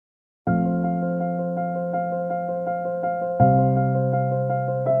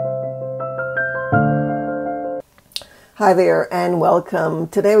Hi there and welcome.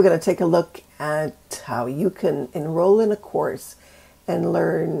 Today we're going to take a look at how you can enroll in a course and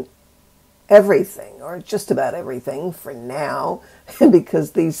learn everything, or just about everything for now,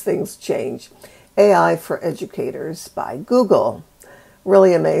 because these things change. AI for Educators by Google.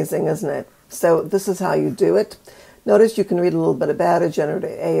 Really amazing, isn't it? So this is how you do it. Notice you can read a little bit about it,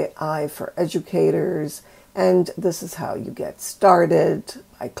 Generative AI for Educators, and this is how you get started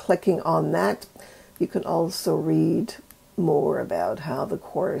by clicking on that. You can also read more about how the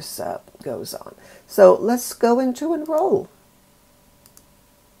course goes on. So let's go into Enroll.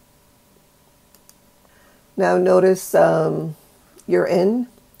 Now notice you're in.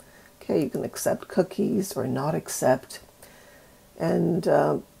 Okay, you can accept cookies or not accept. And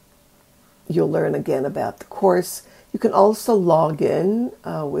you'll learn again about the course. You can also log in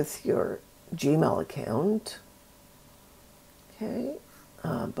with your Gmail account. Okay.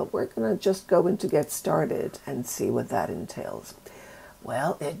 But we're going to just go in to get started and see what that entails.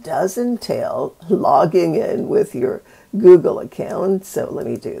 Well, it does entail logging in with your Google account, so let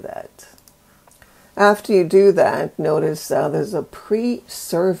me do that. After you do that, notice there's a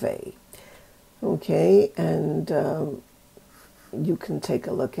pre-survey, okay, and you can take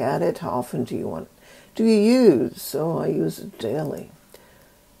a look at it. How often do you use? Oh, I use it daily.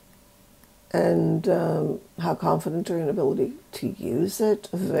 And how confident are you in ability to use it?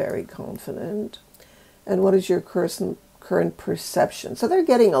 Very confident. And what is your current perception? So they're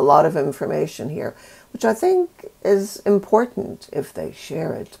getting a lot of information here, which I think is important if they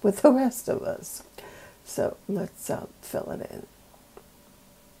share it with the rest of us. So let's fill it in.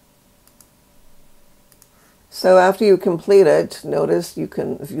 So after you complete it, notice you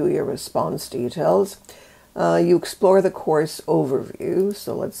can view your response details. You explore the course overview.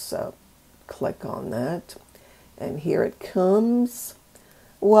 So let's click on that, and here it comes.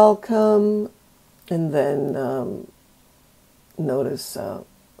 Welcome. And then notice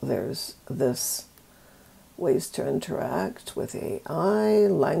there's this ways to interact with AI,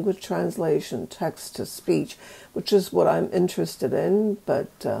 language translation, text to speech, which is what I'm interested in,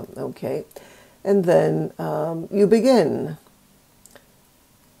 but okay. And then you begin.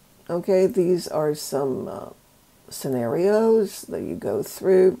 Okay, these are some scenarios that you go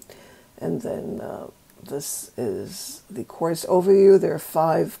through. And then this is the course overview. There are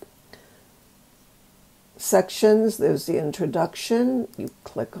 5 sections. There's the introduction. You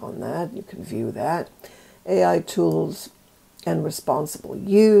click on that. You can view that. AI tools and responsible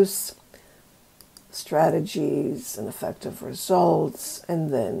use, strategies and effective results,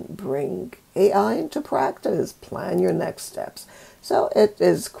 and then bring AI into practice. Plan your next steps. So it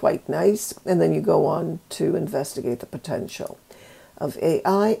is quite nice. And then you go on to investigate the potential of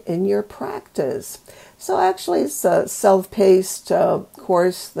AI in your practice. So actually it's a self-paced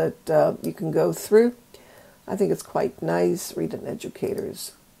course that you can go through. I think it's quite nice. Read an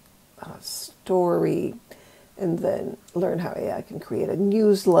educator's story, and then learn how AI can create a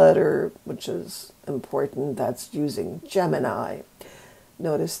newsletter, which is important. That's using Gemini.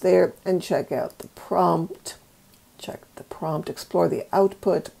 Notice there, and check out the prompt. Check the prompt, explore the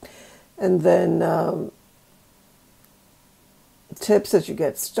output, and then tips as you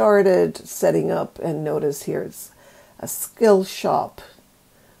get started, setting up, and notice here's a skill shop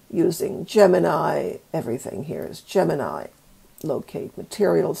using Gemini. Everything here is Gemini. Locate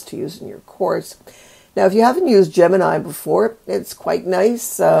materials to use in your course. Now, if you haven't used Gemini before, it's quite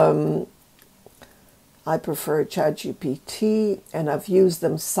nice. I prefer ChatGPT, and I've used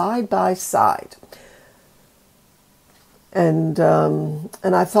them side by side. And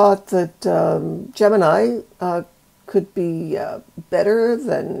I thought that Gemini could be better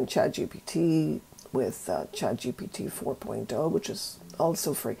than ChatGPT with ChatGPT 4.0, which is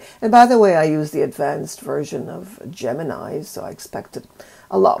also free. And by the way, I use the advanced version of Gemini, so I expected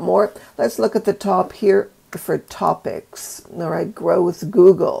a lot more. Let's look at the top here for topics. All right, grow with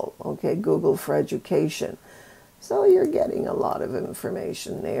Google. Okay, Google for Education. So you're getting a lot of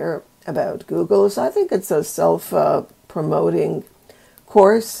information there about Google. So I think it's a self-promoting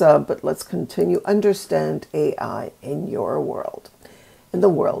course, but let's continue. Understand AI in your world, in the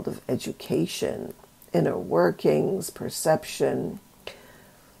world of education, inner workings, perception,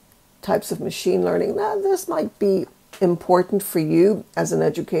 types of machine learning. Now, this might be important for you as an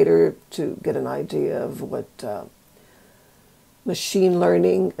educator to get an idea of what machine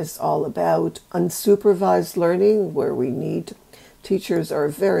learning is all about. Unsupervised learning, where we need teachers, are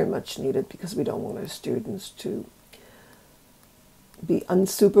very much needed because we don't want our students to be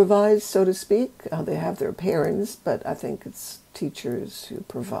unsupervised, so to speak. They have their parents, but I think it's teachers who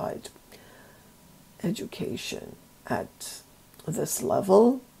provide education at this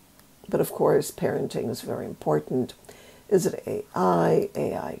level. But of course, parenting is very important. Is it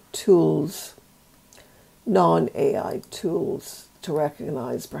AI tools, non-AI tools, to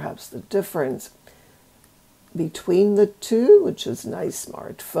recognize perhaps the difference between the two, which is nice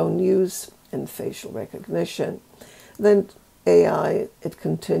smartphone use and facial recognition. Then AI, it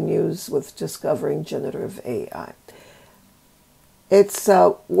continues with discovering generative AI. It's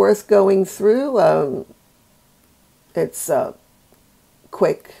worth going through. It's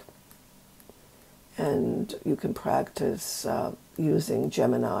quick, and you can practice using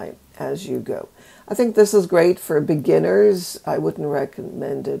Gemini as you go. I think this is great for beginners. I wouldn't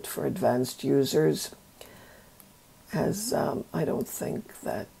recommend it for advanced users, as I don't think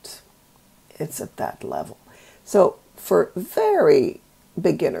that it's at that level. So for very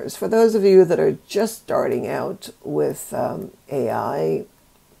beginners, for those of you that are just starting out with AI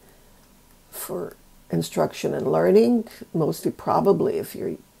for instruction and learning, mostly probably if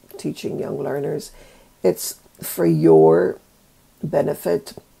you're teaching young learners, it's for your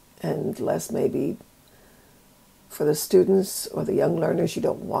benefit and less maybe for the students or the young learners. You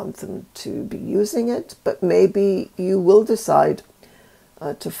don't want them to be using it, but maybe you will decide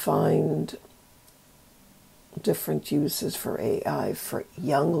to find different uses for AI for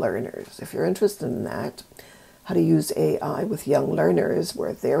young learners. If you're interested in that, how to use AI with young learners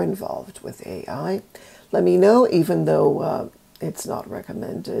where they're involved with AI, let me know, even though it's not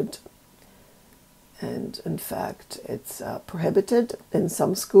recommended. And in fact, it's prohibited in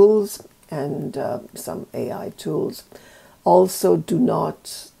some schools, and some AI tools also do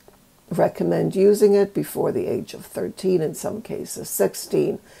not recommend using it before the age of 13, in some cases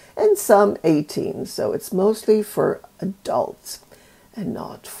 16, and some 18. So it's mostly for adults and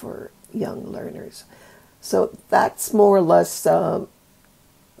not for young learners. So that's more or less the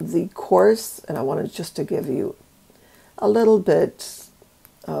course, and I wanted just to give you a little bit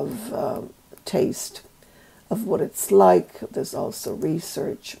of taste of what it's like. There's also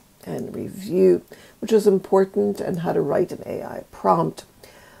research and review, which is important, and how to write an AI prompt.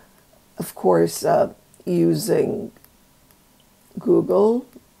 Of course, using Google,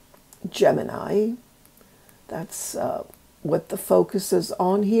 Gemini, that's what the focus is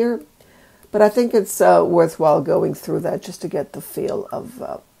on here. But I think it's worthwhile going through that just to get the feel of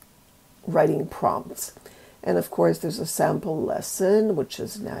writing prompts. And of course, there's a sample lesson, which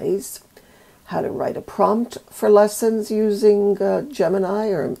is nice. How to write a prompt for lessons using Gemini,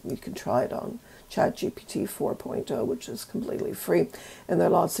 or you can try it on ChatGPT 4.0, which is completely free. And there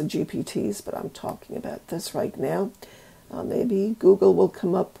are lots of GPTs, but I'm talking about this right now. Maybe Google will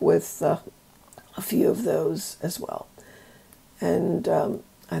come up with a few of those as well. And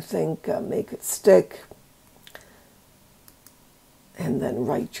I think make it stick, and then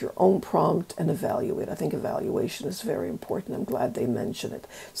write your own prompt and evaluate. I think evaluation is very important. I'm glad they mention it.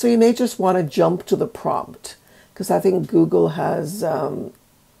 So you may just want to jump to the prompt, because I think Google has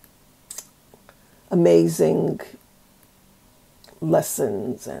amazing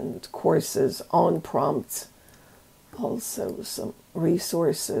lessons and courses on prompts, also some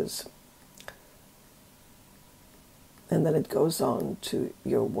resources. And then it goes on to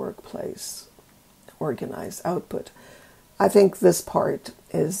your workplace, organize output. I think this part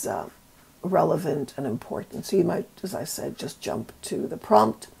is relevant and important. So you might, as I said, just jump to the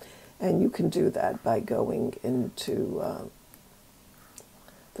prompt, and you can do that by going into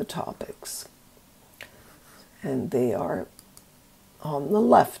the topics. And they are on the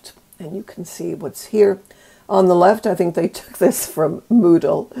left, and you can see what's here. On the left, I think they took this from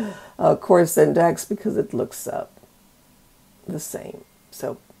Moodle Course Index, because it looks the same.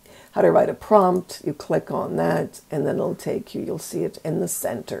 So how to write a prompt, you click on that, and then it'll take you, you'll see it in the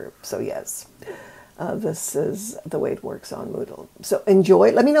center. So yes, this is the way it works on Moodle. So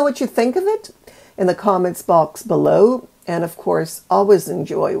enjoy. Let me know what you think of it in the comments box below. And of course, always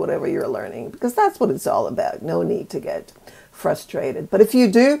enjoy whatever you're learning, because that's what it's all about. No need to get frustrated. But if you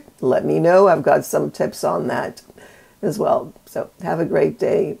do, let me know. I've got some tips on that as well. So have a great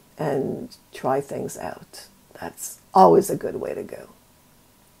day and try things out. That's always a good way to go.